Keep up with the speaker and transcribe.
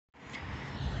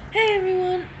Hey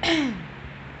everyone,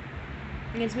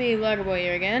 it's me, Vloggerboy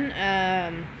here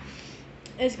again.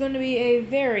 It's going to be a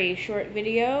very short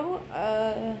video.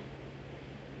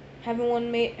 Haven't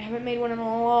made one in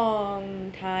a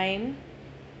long time.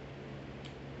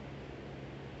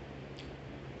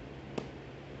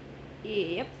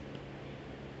 Yep.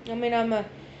 I mean, I'm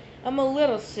a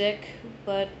little sick,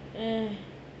 but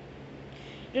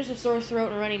just a sore throat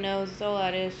and a runny nose. That's all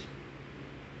that is.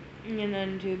 And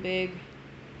nothing too big.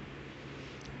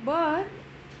 But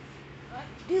I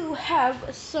do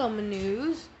have some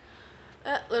news.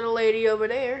 That little lady over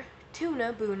there,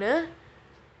 Tuna Boona,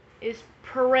 is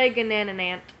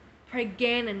pregnant.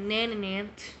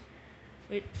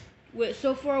 With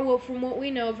so far, well, from what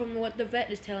we know, from what the vet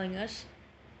is telling us,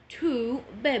 2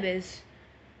 babies,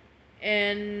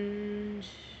 and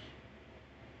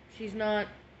she's not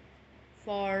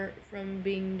far from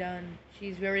being done.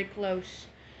 She's very close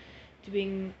to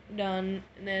being done,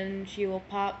 and then she will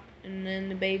pop, and then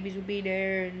the babies will be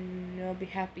there, and they'll be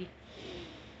happy.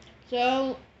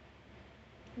 So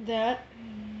that's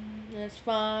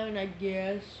fine, I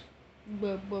guess.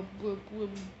 I'll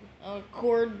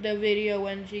record the video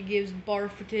when she gives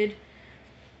barfeted.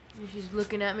 She's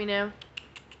looking at me now.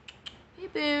 Hey,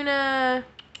 Boona.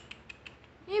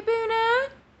 Hey, Boona.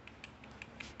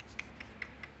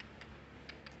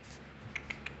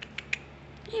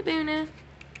 Hey, Boona.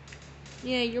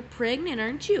 Yeah, you're pregnant,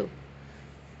 aren't you?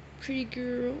 Pretty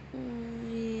girl. Oh,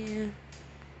 yeah.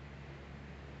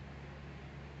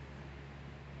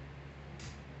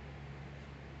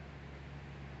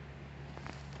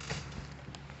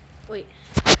 Wait.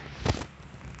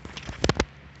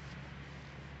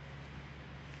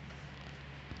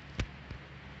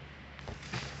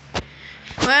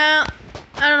 Well,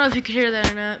 I don't know if you could hear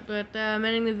that or not, but I'm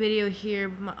ending the video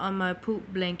here on my poop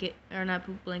blanket, or not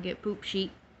poop blanket, poop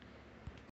sheet.